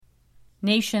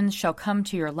Nations shall come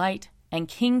to your light, and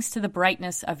kings to the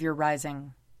brightness of your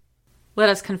rising. Let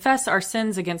us confess our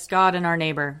sins against God and our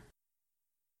neighbor.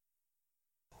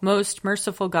 Most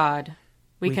merciful God,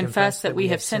 we confess that we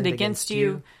have sinned against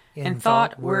you in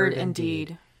thought, word, and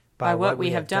deed, by what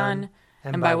we have done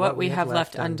and by what we have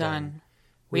left undone.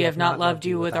 We have not loved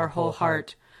you with our whole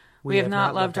heart. We have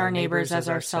not loved our neighbors as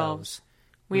ourselves.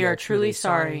 We are truly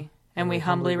sorry, and we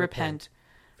humbly repent.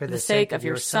 For the sake of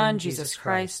your Son, Jesus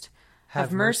Christ,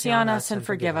 have mercy on us and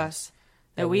forgive us,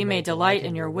 that we may delight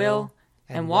in your will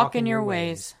and walk in your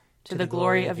ways, to the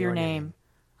glory of your name.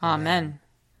 Amen.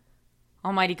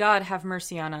 Almighty God, have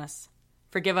mercy on us.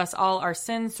 Forgive us all our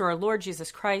sins through our Lord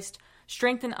Jesus Christ.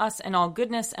 Strengthen us in all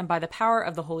goodness, and by the power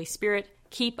of the Holy Spirit,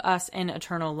 keep us in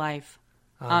eternal life.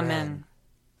 Amen.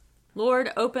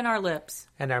 Lord, open our lips,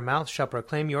 and our mouth shall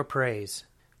proclaim your praise.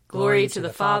 Glory to the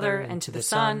Father, and to the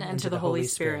Son, and to the Holy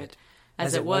Spirit,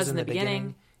 as it was in the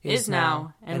beginning, is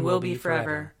now, and will be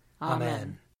forever.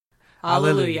 Amen.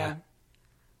 Alleluia.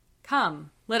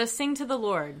 Come, let us sing to the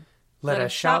Lord. Let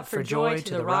us shout for joy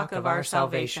to the rock of our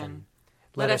salvation.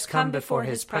 Let us come before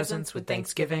his presence with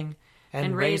thanksgiving,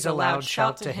 and raise a loud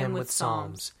shout to him with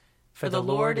psalms. For the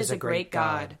Lord is a great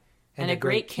God, and a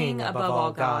great King above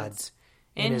all gods.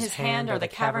 In his hand are the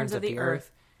caverns of the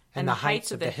earth, and the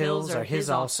heights of the hills are his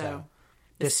also.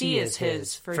 The sea is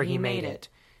his, for he made it,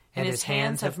 and his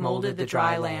hands have molded the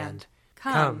dry land.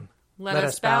 Come, let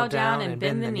us bow down and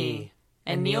bend the knee,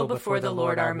 and kneel before the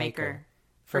Lord our Maker.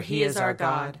 For he is our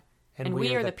God, and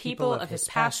we are the people of his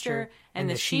pasture and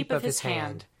the sheep of his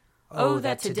hand. Oh,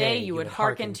 that today you would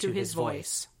hearken to his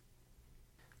voice.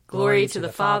 Glory to the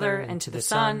Father, and to the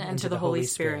Son, and to the Holy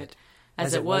Spirit,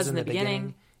 as it was in the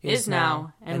beginning, is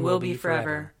now, and will be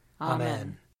forever.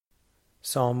 Amen.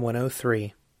 Psalm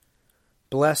 103.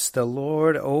 Bless the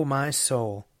Lord, O my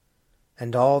soul,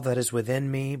 and all that is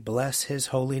within me, bless his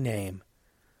holy name.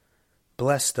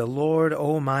 Bless the Lord,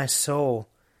 O my soul,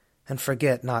 and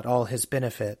forget not all his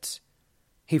benefits.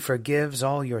 He forgives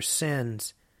all your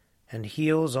sins, and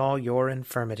heals all your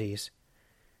infirmities.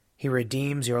 He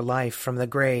redeems your life from the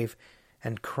grave,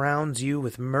 and crowns you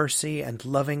with mercy and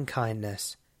loving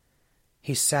kindness.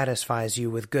 He satisfies you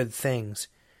with good things,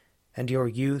 and your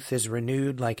youth is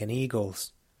renewed like an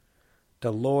eagle's.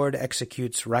 The Lord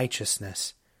executes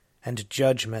righteousness and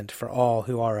judgment for all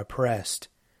who are oppressed.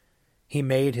 He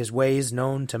made his ways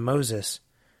known to Moses,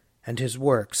 and his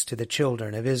works to the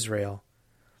children of Israel.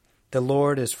 The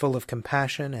Lord is full of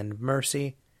compassion and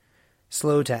mercy,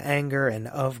 slow to anger and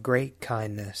of great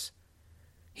kindness.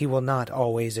 He will not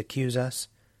always accuse us,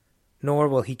 nor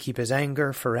will he keep his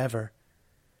anger forever.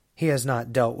 He has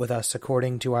not dealt with us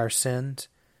according to our sins,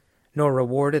 nor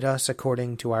rewarded us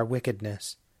according to our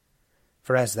wickedness.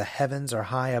 For as the heavens are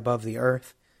high above the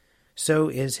earth, so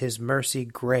is his mercy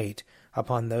great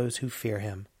upon those who fear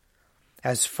him.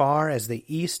 As far as the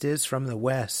east is from the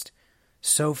west,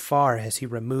 so far has he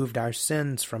removed our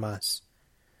sins from us.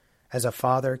 As a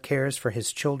father cares for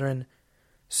his children,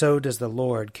 so does the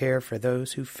Lord care for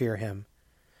those who fear him.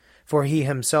 For he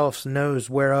himself knows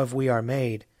whereof we are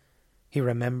made. He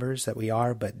remembers that we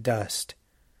are but dust.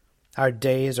 Our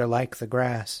days are like the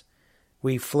grass.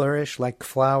 We flourish like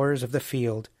flowers of the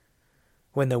field.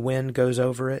 When the wind goes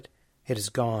over it, it is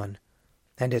gone,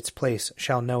 and its place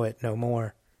shall know it no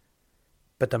more.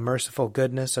 But the merciful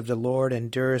goodness of the Lord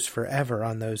endures forever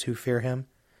on those who fear him,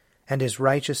 and his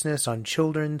righteousness on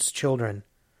children's children,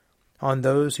 on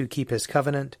those who keep his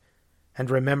covenant, and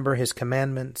remember his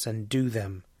commandments and do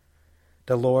them.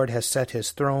 The Lord has set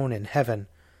his throne in heaven,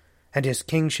 and his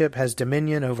kingship has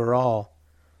dominion over all.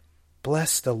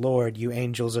 Bless the Lord, you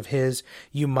angels of his,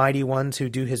 you mighty ones who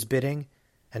do his bidding,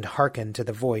 and hearken to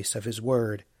the voice of his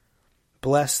word.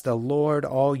 Bless the Lord,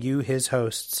 all you his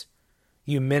hosts,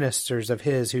 you ministers of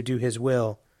his who do his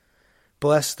will.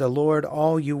 Bless the Lord,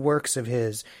 all you works of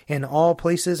his, in all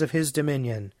places of his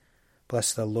dominion.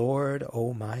 Bless the Lord,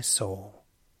 O my soul.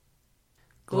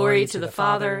 Glory to the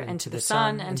Father, and to the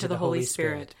Son, and to the Holy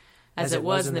Spirit, as it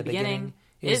was in the beginning,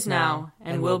 is now,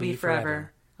 and will be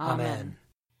forever. Amen.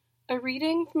 A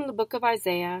reading from the book of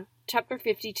Isaiah, chapter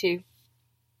 52.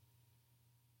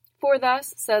 For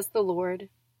thus says the Lord,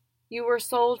 you were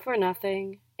sold for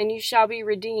nothing, and you shall be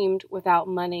redeemed without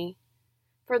money.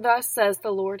 For thus says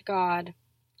the Lord God,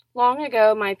 long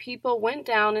ago my people went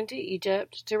down into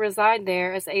Egypt to reside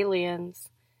there as aliens.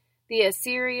 The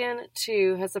Assyrian,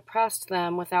 too, has oppressed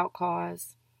them without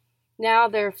cause. Now,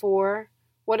 therefore,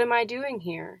 what am I doing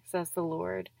here, says the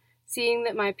Lord, seeing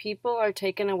that my people are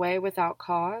taken away without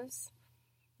cause?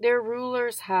 Their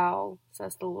rulers howl,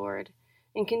 says the Lord,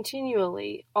 and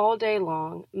continually, all day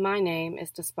long, my name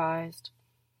is despised.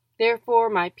 Therefore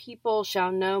my people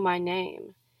shall know my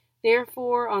name.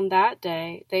 Therefore on that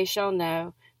day they shall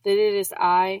know that it is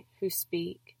I who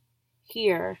speak.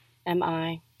 Here am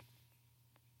I.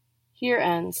 Here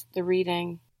ends the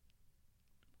reading.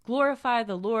 Glorify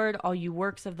the Lord, all you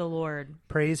works of the Lord.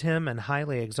 Praise him and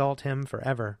highly exalt him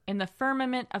forever. In the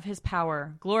firmament of his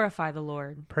power, glorify the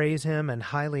Lord. Praise him and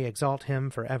highly exalt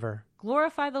him forever.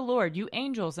 Glorify the Lord, you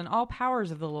angels and all powers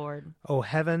of the Lord. O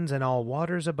heavens and all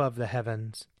waters above the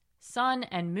heavens. Sun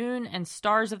and moon and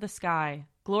stars of the sky,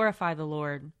 glorify the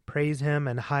Lord. Praise him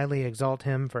and highly exalt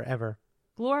him forever.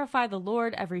 Glorify the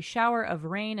Lord, every shower of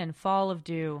rain and fall of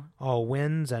dew. All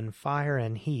winds and fire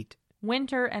and heat.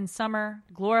 Winter and summer,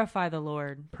 glorify the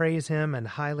Lord. Praise him and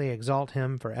highly exalt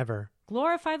him forever.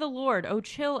 Glorify the Lord, O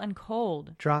chill and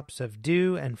cold. Drops of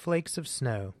dew and flakes of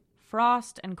snow.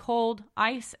 Frost and cold,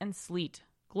 ice and sleet,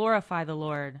 glorify the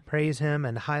Lord. Praise him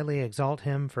and highly exalt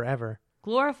him forever.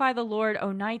 Glorify the Lord,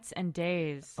 O nights and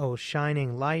days. O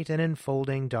shining light and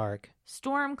enfolding dark.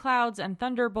 Storm clouds and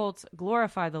thunderbolts,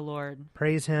 glorify the Lord.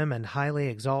 Praise him and highly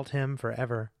exalt him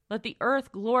forever. Let the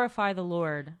earth glorify the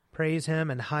Lord. Praise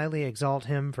him and highly exalt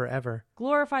him forever.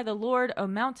 Glorify the Lord, O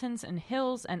mountains and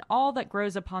hills, and all that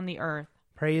grows upon the earth.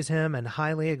 Praise him and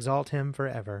highly exalt him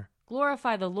forever.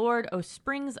 Glorify the Lord, O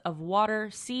springs of water,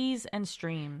 seas and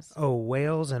streams. O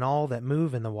whales and all that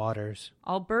move in the waters.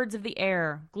 All birds of the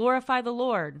air, glorify the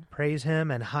Lord. Praise him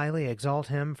and highly exalt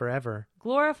him forever.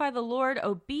 Glorify the Lord,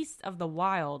 O beasts of the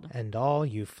wild. And all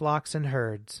you flocks and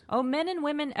herds. O men and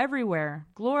women everywhere,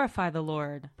 glorify the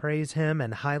Lord. Praise him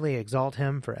and highly exalt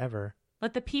him forever.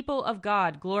 Let the people of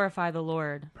God glorify the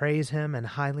Lord. Praise him and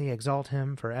highly exalt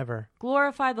him forever.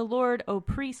 Glorify the Lord, O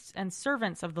priests and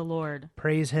servants of the Lord.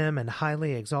 Praise him and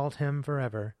highly exalt him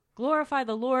forever. Glorify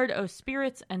the Lord, O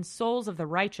spirits and souls of the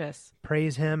righteous.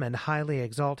 Praise him and highly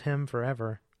exalt him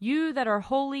forever. You that are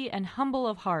holy and humble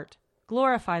of heart,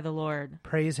 glorify the Lord.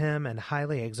 Praise him and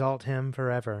highly exalt him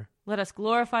forever. Let us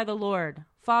glorify the Lord,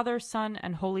 Father, Son,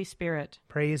 and Holy Spirit.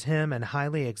 Praise him and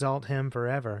highly exalt him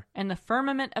forever. In the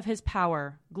firmament of his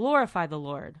power, glorify the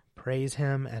Lord. Praise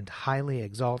him and highly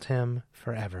exalt him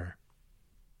forever.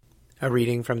 A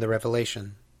reading from the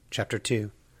Revelation, chapter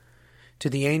 2. To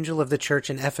the angel of the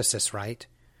church in Ephesus write,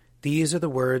 These are the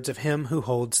words of him who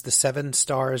holds the 7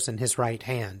 stars in his right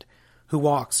hand, who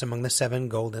walks among the 7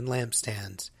 golden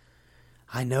lampstands.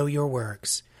 I know your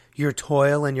works, your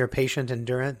toil and your patient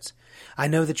endurance. I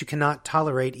know that you cannot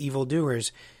tolerate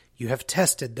evildoers. You have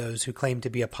tested those who claim to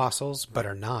be apostles, but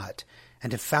are not,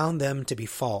 and have found them to be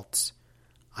false.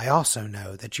 I also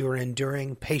know that you are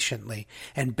enduring patiently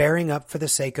and bearing up for the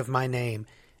sake of my name,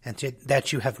 and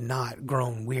that you have not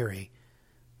grown weary.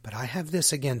 But I have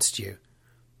this against you,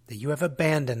 that you have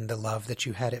abandoned the love that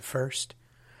you had at first.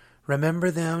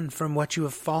 Remember then from what you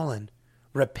have fallen.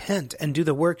 Repent and do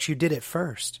the works you did at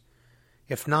first.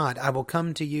 If not, I will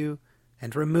come to you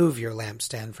and remove your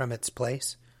lampstand from its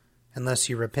place, unless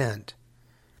you repent.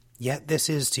 Yet this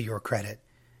is to your credit.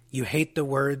 You hate the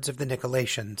words of the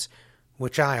Nicolaitans,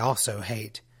 which I also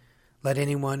hate. Let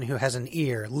anyone who has an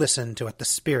ear listen to what the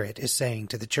Spirit is saying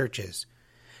to the churches.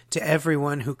 To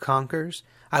everyone who conquers,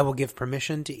 I will give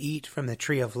permission to eat from the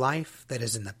tree of life that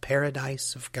is in the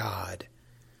paradise of God.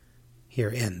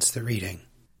 Here ends the reading.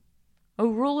 O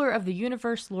ruler of the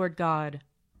universe, Lord God,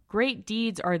 great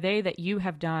deeds are they that you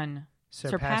have done,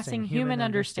 surpassing human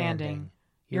understanding.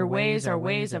 Your ways are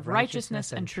ways of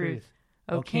righteousness and truth,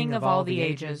 O King of all the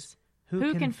ages.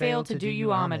 Who can fail to do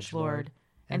you homage, Lord,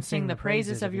 and sing the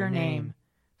praises of your name?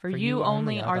 For you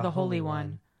only are the Holy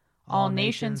One. All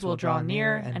nations will draw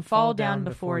near and fall down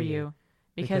before you,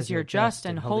 because your just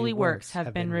and holy works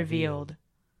have been revealed.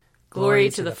 Glory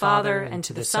to the Father, and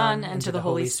to the Son, and to the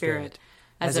Holy Spirit,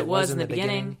 as it was in the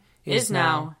beginning, is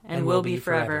now, and will be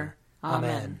forever.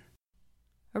 Amen.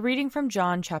 A reading from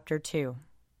John chapter 2.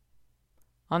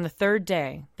 On the 3rd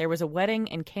day there was a wedding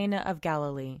in Cana of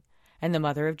Galilee, and the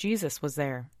mother of Jesus was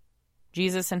there.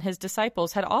 Jesus and his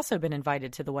disciples had also been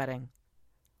invited to the wedding.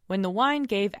 When the wine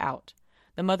gave out,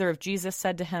 the mother of Jesus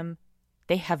said to him,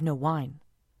 They have no wine.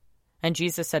 And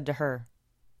Jesus said to her,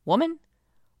 Woman,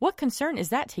 what concern is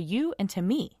that to you and to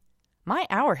me? My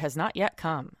hour has not yet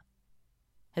come.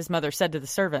 His mother said to the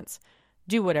servants,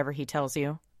 Do whatever he tells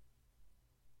you.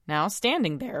 Now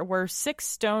standing there were 6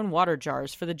 stone water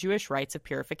jars for the Jewish rites of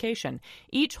purification,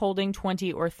 each holding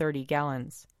 20 or 30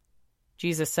 gallons.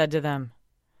 Jesus said to them,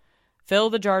 Fill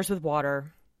the jars with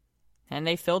water. And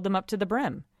they filled them up to the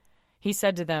brim. He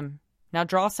said to them, Now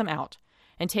draw some out,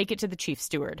 and take it to the chief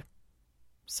steward.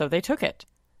 So they took it.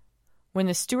 When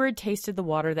the steward tasted the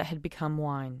water that had become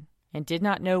wine, and did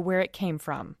not know where it came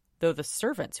from, though the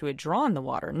servants who had drawn the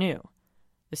water knew,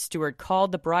 The steward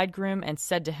called the bridegroom and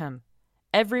said to him,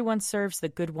 "Everyone serves the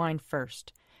good wine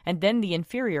first, and then the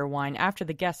inferior wine after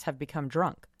the guests have become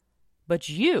drunk. But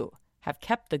you have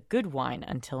kept the good wine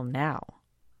until now."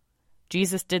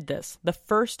 Jesus did this, the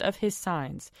first of his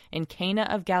signs, in Cana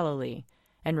of Galilee,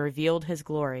 and revealed his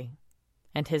glory,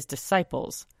 and his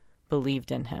disciples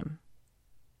believed in him.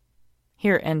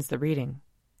 Here ends the reading.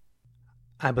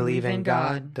 I believe in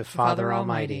God, the Father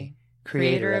Almighty,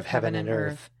 creator of heaven and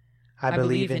earth. I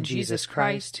believe in Jesus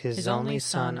Christ, his only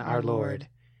Son, our Lord.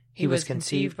 He was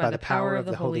conceived by the power of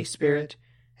the Holy Spirit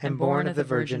and born of the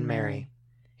Virgin Mary.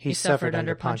 He suffered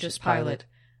under Pontius Pilate,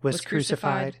 was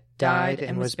crucified, died,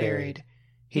 and was buried.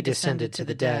 He descended to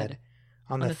the dead.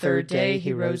 On the third day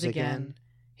he rose again.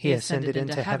 He ascended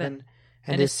into heaven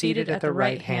and is seated at the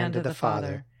right hand of the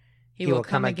Father. He will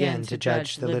come again to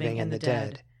judge the living and the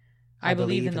dead. I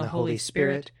believe in the Holy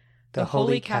Spirit, the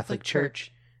Holy Catholic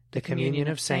Church, the communion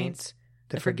of saints,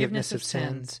 the forgiveness of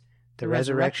sins, the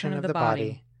resurrection of the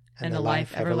body, and the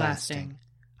life everlasting.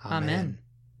 Amen.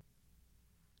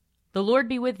 The Lord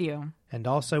be with you. And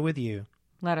also with you.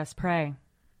 Let us pray.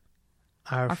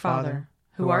 Our Father,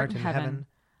 who art in heaven,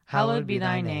 hallowed be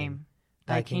thy name.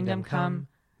 Thy kingdom come,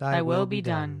 thy will be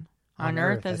done, on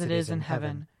earth as it is in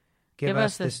heaven. Give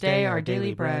us this day our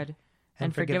daily bread,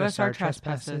 and forgive us our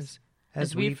trespasses,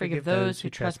 as we forgive those who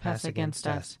trespass against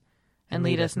us. And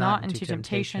lead us not into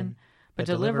temptation, but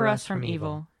deliver us from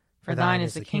evil. For thine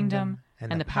is the kingdom,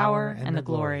 and the power, and the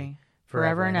glory,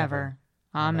 forever and ever.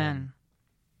 Amen.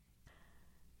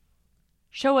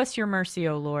 Show us your mercy,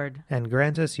 O Lord. And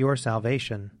grant us your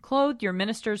salvation. Clothe your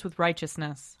ministers with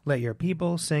righteousness. Let your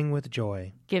people sing with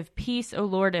joy. Give peace, O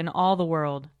Lord, in all the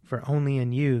world. For only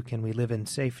in you can we live in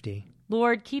safety.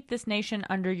 Lord, keep this nation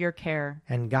under your care.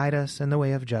 And guide us in the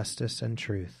way of justice and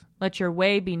truth. Let your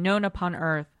way be known upon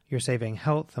earth. Your saving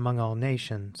health among all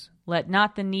nations. Let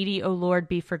not the needy, O Lord,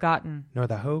 be forgotten. Nor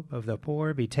the hope of the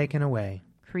poor be taken away.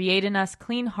 Create in us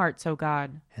clean hearts, O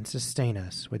God. And sustain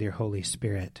us with your Holy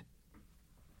Spirit.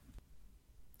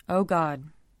 O God,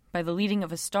 by the leading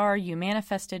of a star you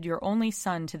manifested your only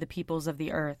Son to the peoples of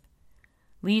the earth.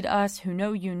 Lead us who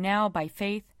know you now by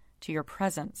faith to your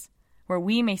presence, where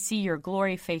we may see your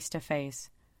glory face to face.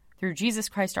 Through Jesus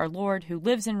Christ our Lord, who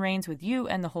lives and reigns with you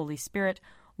and the Holy Spirit,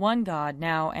 one God,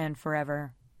 now and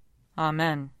forever.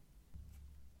 Amen.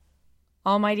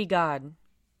 Almighty God,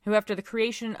 who after the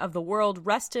creation of the world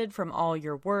rested from all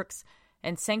your works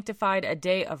and sanctified a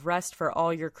day of rest for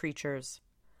all your creatures,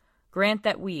 grant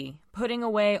that we, putting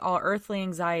away all earthly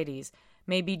anxieties,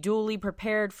 may be duly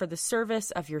prepared for the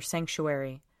service of your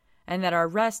sanctuary, and that our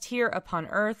rest here upon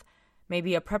earth may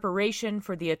be a preparation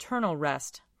for the eternal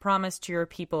rest promised to your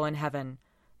people in heaven,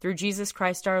 through Jesus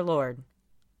Christ our Lord.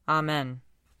 Amen.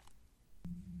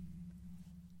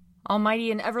 Almighty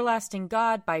and everlasting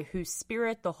God, by whose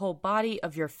Spirit the whole body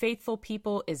of your faithful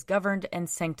people is governed and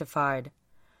sanctified,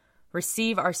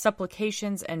 receive our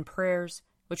supplications and prayers,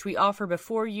 which we offer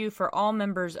before you for all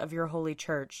members of your holy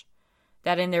church,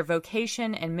 that in their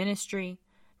vocation and ministry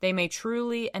they may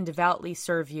truly and devoutly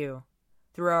serve you,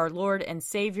 through our Lord and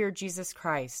Savior Jesus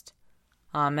Christ.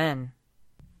 Amen.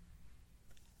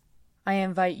 I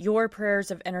invite your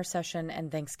prayers of intercession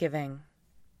and thanksgiving.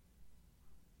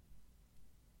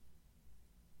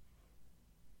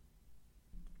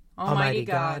 Almighty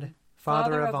God,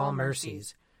 Father of all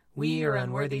mercies, we, your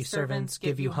unworthy servants,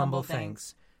 give you humble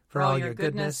thanks for all your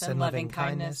goodness and loving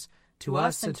kindness to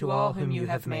us and to all whom you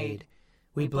have made.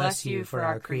 We bless you for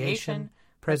our creation,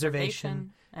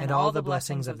 preservation, and all the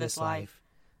blessings of this life,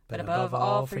 but above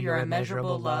all for your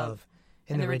immeasurable love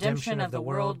in the redemption of the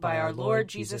world by our Lord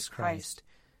Jesus Christ,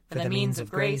 for the means of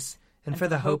grace and for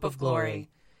the hope of glory.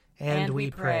 And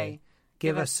we pray,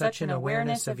 give us such an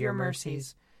awareness of your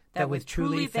mercies, that with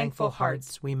truly thankful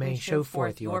hearts we may show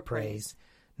forth your praise,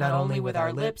 not only with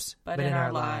our lips, but in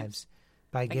our lives,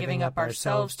 by giving up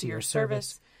ourselves to your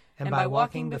service, and by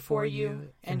walking before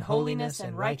you in holiness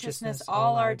and righteousness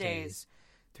all our days,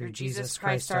 through Jesus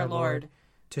Christ our Lord,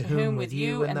 to whom with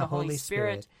you and the Holy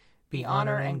Spirit be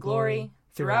honor and glory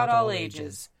throughout all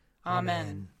ages.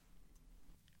 Amen.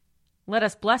 Let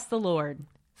us bless the Lord.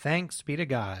 Thanks be to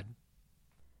God.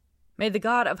 May the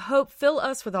God of hope fill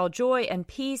us with all joy and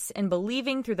peace in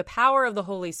believing through the power of the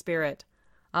Holy Spirit.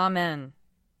 Amen.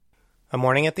 A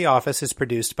Morning at the Office is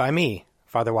produced by me,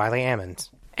 Father Wiley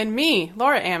Ammons. And me,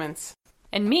 Laura Ammons.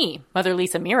 And me, Mother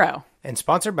Lisa Meirow. And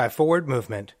sponsored by Forward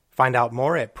Movement. Find out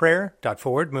more at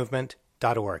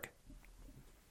prayer.forwardmovement.org.